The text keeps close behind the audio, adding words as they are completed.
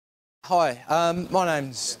Hi, my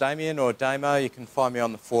name's Damien, or Damo. You can find me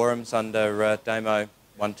on the forums under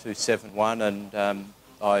Damo1271, and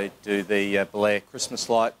I do the Blair Christmas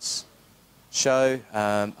Lights show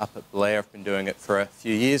up at Blair. I've been doing it for a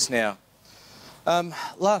few years now.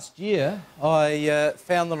 Last year I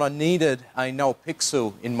found that I needed a Null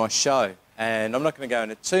pixel in my show, and I'm not going to go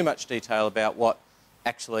into too much detail about what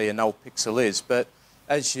actually a Null pixel is, but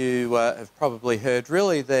as you have probably heard,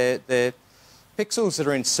 really they're pixels that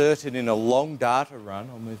are inserted in a long data run.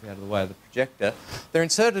 I'll move out of the way of the projector. They're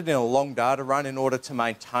inserted in a long data run in order to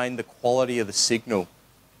maintain the quality of the signal.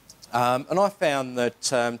 And I found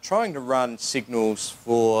that trying to run signals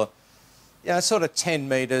for sort of 10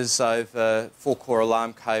 metres over 4-core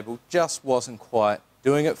alarm cable just wasn't quite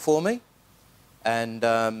doing it for me. And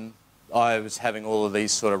I was having all of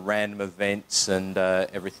these sort of random events and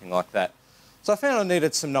everything like that. So I found I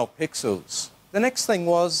needed some Null pixels. The next thing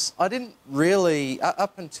was, I didn't really,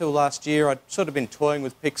 up until last year, I'd sort of been toying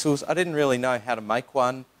with pixels. I didn't really know how to make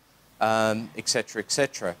one, etc.,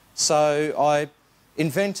 etc. So I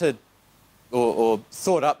invented or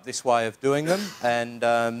thought up this way of doing them, and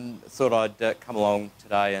thought I'd come along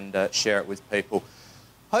today and share it with people.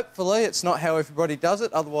 Hopefully it's not how everybody does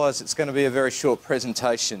it, otherwise it's going to be a very short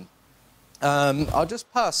presentation. I'll just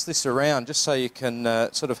pass this around just so you can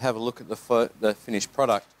sort of have a look at the finished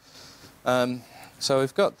product. So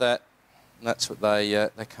we've got that, and that's what they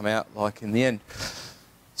come out like in the end.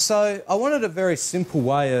 So I wanted a very simple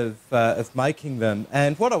way of making them,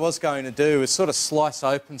 and what I was going to do is sort of slice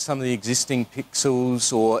open some of the existing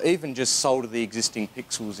pixels, or even just solder the existing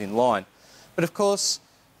pixels in line. But of course,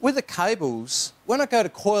 with the cables, when I go to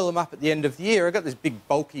coil them up at the end of the year, I've got this big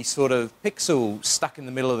bulky sort of pixel stuck in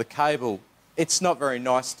the middle of the cable. It's not very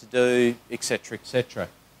nice to do, etc., etc.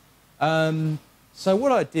 So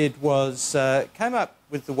what I did was came up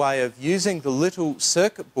with the way of using the little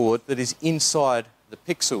circuit board that is inside the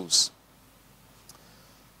pixels.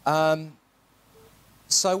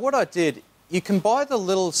 So what I did, you can buy the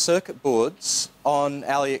little circuit boards on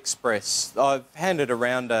AliExpress. I've handed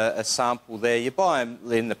around a sample there. You buy them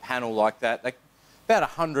in the panel like that. About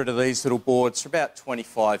 100 of these little boards for about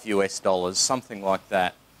 $25 US, something like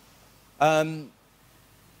that.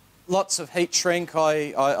 Lots of heat shrink.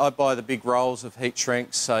 I buy the big rolls of heat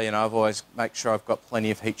shrinks, so I've always make sure I've got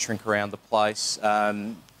plenty of heat shrink around the place.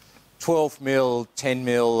 12mm,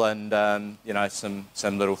 10mm, and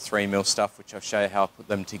some little 3mm stuff, which I'll show you how I put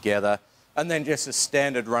them together. And then just a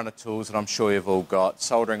standard run of tools that I'm sure you've all got: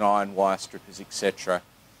 soldering iron, wire strippers, etc.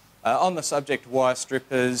 On the subject of wire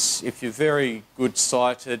strippers, if you're very good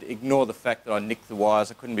sighted, ignore the fact that I nicked the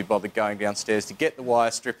wires. I couldn't be bothered going downstairs to get the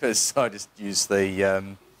wire strippers, so I just used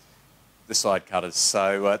the side cutters.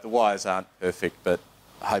 So the wires aren't perfect, but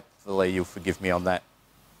hopefully you'll forgive me on that.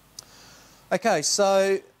 Okay,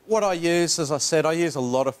 so what I use, as I said, I use a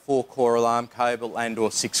lot of 4-core alarm cable and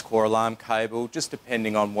or 6-core alarm cable, just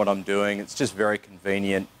depending on what I'm doing. It's just very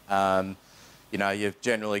convenient. It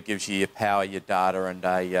generally gives you your power, your data, and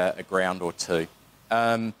a ground or two.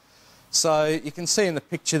 So you can see in the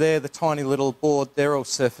picture there, the tiny little board, they're all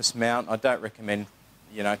surface mount. I don't recommend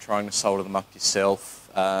trying to solder them up yourself.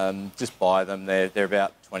 Just buy them. They're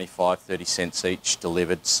about 25-30 cents each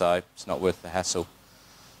delivered, so it's not worth the hassle.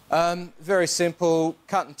 Very simple.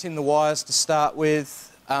 Cut and tin the wires to start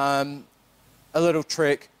with. A little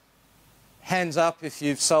trick. Hands up if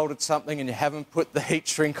you've soldered something and you haven't put the heat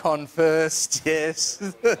shrink on first.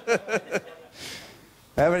 Yes.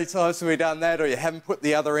 How many times have we done that? Or you haven't put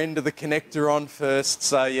the other end of the connector on first.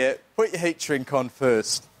 So yeah, put your heat shrink on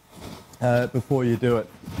first before you do it.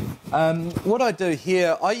 What I do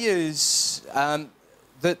here, I use,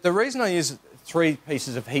 the reason I use 3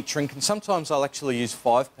 pieces of heat shrink, and sometimes I'll actually use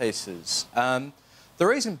 5 pieces. The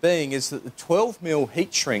reason being is that the 12mm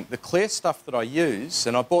heat shrink, the clear stuff that I use,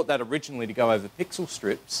 and I bought that originally to go over pixel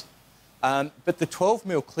strips, but the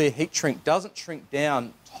 12mm clear heat shrink doesn't shrink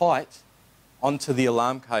down tight onto the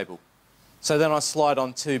alarm cable. So then I slide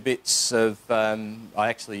on 2 bits of, I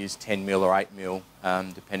actually use 10mm or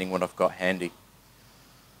 8mm, depending what I've got handy.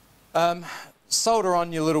 Solder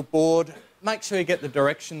on your little board. Make sure you get the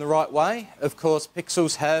direction the right way. Of course,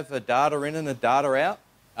 pixels have a data in and a data out.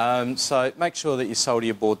 So make sure that you solder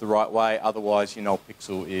your board the right way, otherwise your Null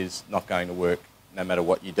pixel is not going to work no matter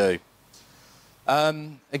what you do.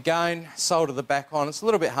 Again, solder the back on. It's a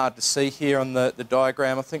little bit hard to see here on the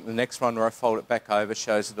diagram. I think the next one where I fold it back over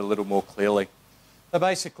shows it a little more clearly. So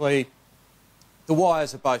basically, the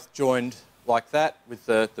wires are both joined like that with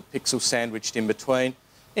the pixel sandwiched in between.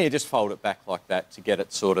 And you just fold it back like that to get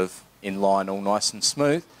it sort of in line, all nice and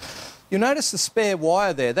smooth. You'll notice the spare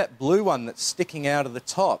wire there, that blue one that's sticking out of the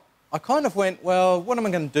top. I kind of went, well, what am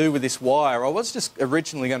I going to do with this wire? I was just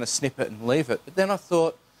originally going to snip it and leave it, but then I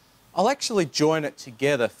thought, I'll actually join it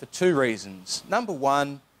together for two reasons. Number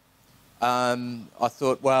one, I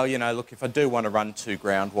thought, well, you know, look, if I do want to run two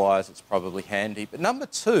ground wires, it's probably handy. But number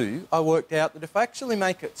two, I worked out that if I actually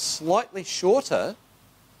make it slightly shorter,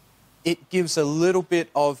 it gives a little bit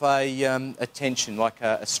of a tension, like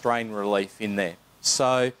a strain relief in there.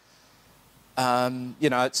 So, you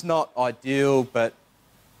know, it's not ideal, but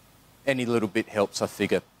any little bit helps, I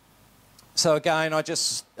figure. So again, I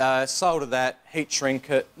just solder that, heat shrink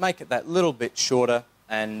it, make it that little bit shorter,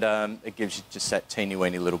 and it gives you just that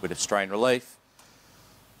teeny-weeny little bit of strain relief.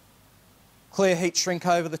 Clear heat shrink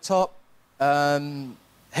over the top,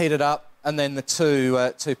 heat it up, and then the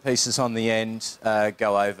two pieces on the end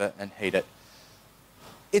go over and heat it.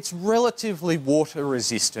 It's relatively water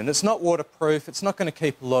resistant. It's not waterproof. It's not going to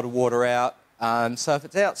keep a lot of water out. So if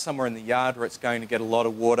it's out somewhere in the yard where it's going to get a lot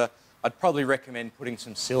of water, I'd probably recommend putting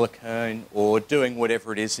some silicone or doing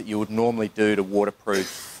whatever it is that you would normally do to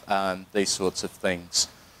waterproof these sorts of things.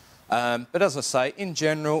 But as I say, in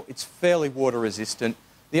general, it's fairly water resistant.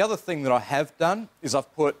 The other thing that I have done is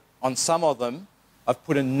I've put, on some of them, I've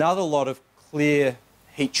put another lot of clear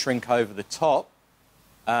heat shrink over the top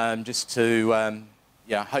just to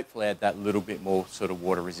yeah, hopefully add that little bit more sort of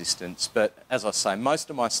water resistance. But as I say, most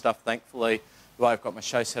of my stuff, thankfully, the way I've got my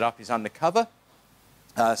show set up is undercover.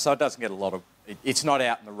 So it doesn't get a lot of, it's not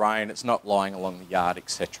out in the rain, it's not lying along the yard,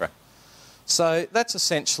 etc. So that's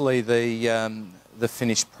essentially the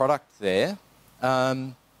finished product there.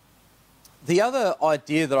 The other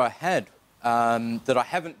idea that I had that I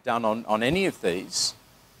haven't done on any of these,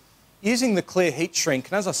 using the clear heat shrink,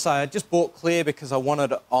 and as I say, I just bought clear because I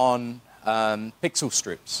wanted it on pixel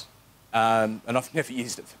strips. And I've never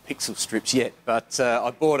used it for pixel strips yet, but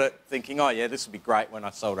I bought it thinking, oh yeah, this would be great when I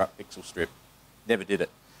solder up pixel strip. Never did it.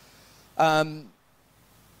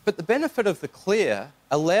 But the benefit of the clear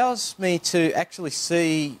allows me to actually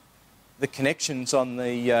see the connections on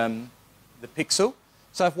the pixel.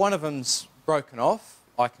 So if one of them's broken off,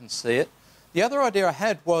 I can see it. The other idea I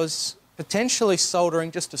had was potentially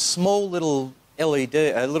soldering just a small little LED,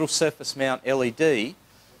 a little surface mount LED,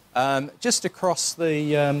 just across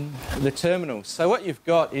the terminals. So what you've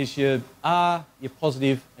got is your R, your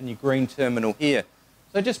positive, and your green terminal here.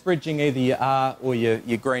 So just bridging either your R or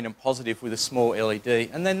your green and positive with a small LED.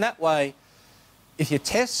 And then that way, if you're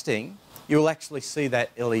testing, you'll actually see that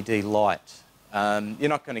LED light. You're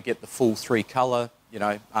not going to get the full three-colour, you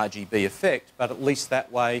know, RGB effect, but at least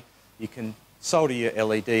that way you can solder your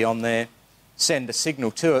LED on there, send a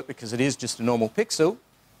signal to it because it is just a normal pixel,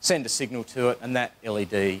 send a signal to it, and that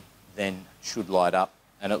LED then should light up.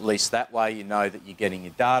 And at least that way you know that you're getting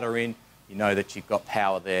your data in, you know that you've got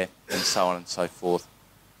power there, and so on and so forth.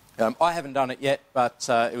 I haven't done it yet, but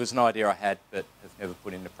it was an idea I had but have never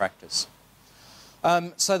put into practice.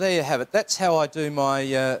 So there you have it. That's how I do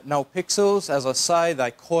my Null pixels. As I say,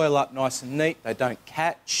 they coil up nice and neat. They don't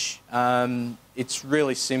catch. It's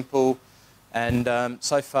really simple, and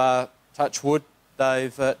so far, touch wood,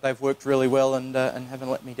 they've worked really well and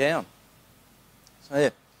haven't let me down. So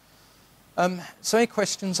yeah. So any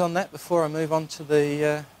questions on that before I move on to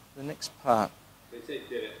the next part? They said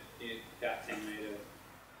did it in about 10 metre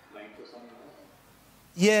length or something like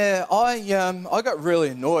that? Yeah, I got really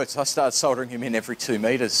annoyed, so I started soldering him in every 2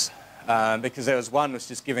 metres because there was one was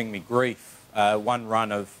just giving me grief. One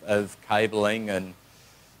run of cabling, and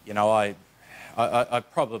you know I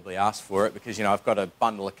probably asked for it because you know I've got a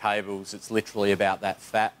bundle of cables. It's literally about that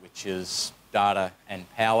fat, which is data and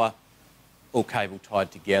power, all cable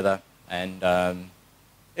tied together, and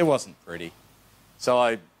it wasn't pretty.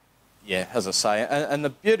 So yeah, as I say, and the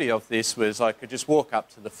beauty of this was I could just walk up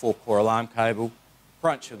to the 4-core alarm cable,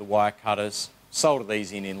 crunch of the wire cutters, solder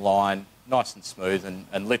these in line, nice and smooth,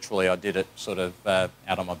 and literally I did it sort of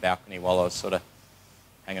out on my balcony while I was sort of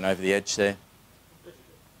hanging over the edge there.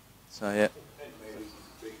 So yeah. 10 metres is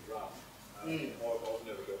a big drum. I've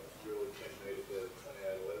never got really 10 metres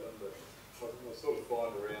out of 11, but I sort of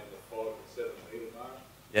find around the 5 to 7 metre mark.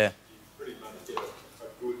 Yeah. You pretty much get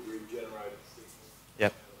a good regenerated signal.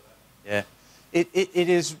 Yep. Yeah. It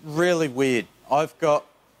is really weird. I've got...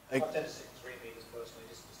 I tend to stick 3 metres personally,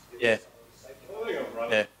 just to Yeah. I think I'm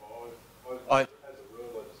running Yeah. 5. As a rule,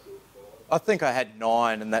 I just do 5. I think I had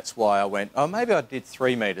 9, and that's why I went, oh, maybe I did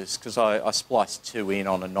 3 metres, because I spliced 2 in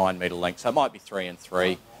on a 9 metre length, so it might be 3 and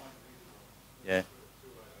 3. Yeah.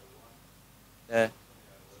 Yeah.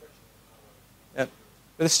 Yep.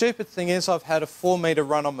 But the stupid thing is I've had a 4 metre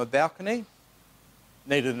run on my balcony,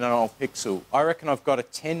 needed an old pixel. I reckon I've got a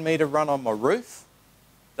 10 metre run on my roof,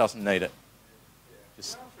 doesn't need it.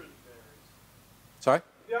 Just... Sorry?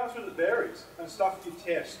 be honest with it, varies. And stuff you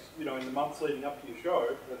test, you know, in the months leading up to your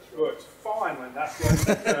show, works fine when that goes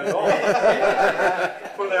on.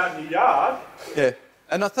 Put it out in your yard. Yeah.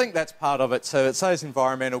 And I think that's part of it. So it's those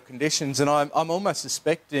environmental conditions, and I'm almost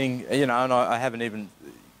suspecting, you know, and I haven't even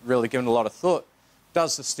really given a lot of thought,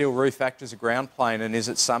 does the steel roof act as a ground plane, and is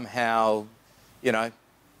it somehow, you know,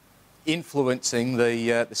 influencing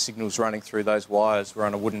the signals running through those wires? We're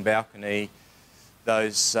on a wooden balcony,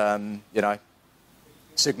 those, you know,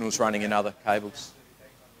 signals running in other cables.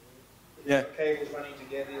 Yeah. Cables running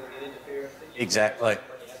together, you'll get interference. Exactly.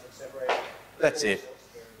 That's it.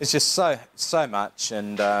 It's just so much,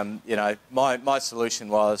 and you know, my solution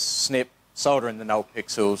was snip, solder in the Null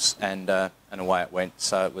pixels, and away it went.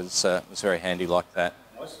 So it was very handy like that.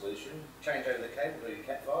 My solution: change over the cable to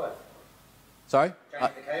Cat 5. Sorry?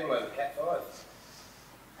 Change the cable over Cat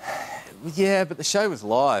 5. Yeah, but the show was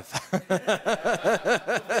live.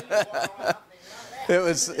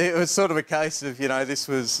 It was sort of a case of, you know, this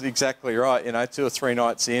was exactly right. You know, 2 or 3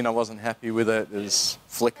 nights in, I wasn't happy with it. It was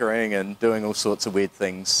flickering and doing all sorts of weird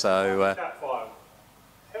things. So Cat 5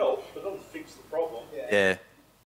 helps, but doesn't fix the problem. yeah.